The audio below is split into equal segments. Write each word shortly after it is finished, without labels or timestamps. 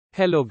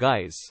Hello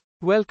guys.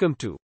 Welcome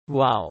to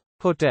Wow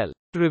Hotel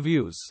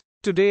Reviews.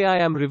 Today I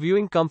am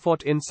reviewing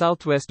Comfort Inn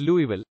Southwest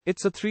Louisville.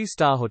 It's a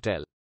 3-star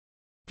hotel.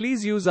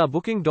 Please use our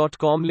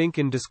booking.com link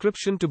in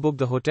description to book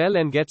the hotel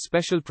and get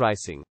special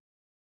pricing.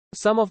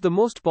 Some of the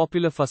most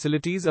popular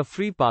facilities are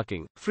free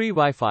parking, free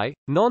Wi-Fi,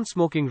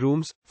 non-smoking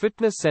rooms,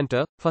 fitness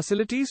center,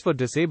 facilities for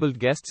disabled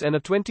guests and a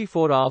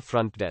 24-hour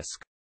front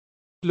desk.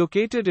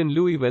 Located in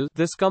Louisville,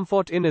 this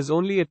Comfort Inn is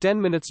only a 10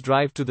 minutes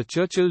drive to the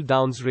Churchill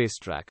Downs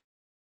Racetrack.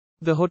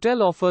 The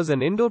hotel offers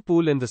an indoor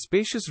pool and the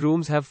spacious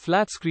rooms have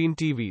flat-screen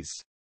TVs.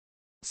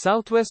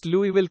 Southwest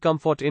Louisville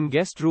Comfort Inn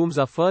guest rooms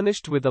are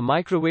furnished with a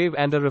microwave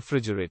and a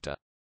refrigerator.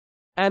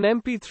 An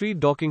MP3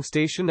 docking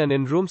station and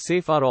in-room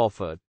safe are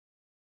offered.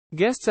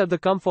 Guests at the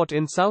Comfort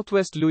Inn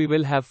Southwest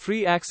Louisville have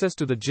free access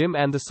to the gym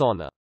and the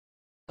sauna.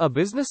 A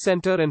business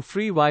center and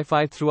free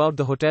Wi-Fi throughout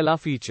the hotel are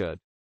featured.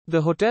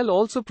 The hotel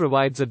also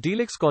provides a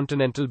deluxe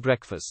continental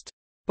breakfast.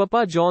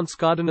 Papa John's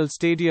Cardinal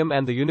Stadium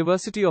and the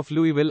University of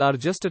Louisville are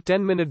just a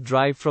 10-minute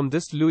drive from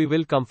this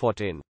Louisville Comfort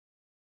Inn.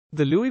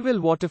 The Louisville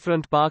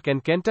Waterfront Park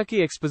and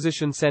Kentucky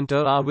Exposition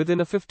Center are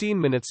within a 15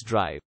 minutes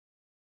drive.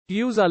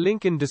 Use our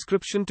link in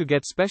description to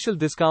get special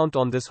discount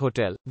on this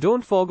hotel.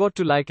 Don't forget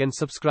to like and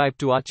subscribe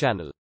to our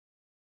channel.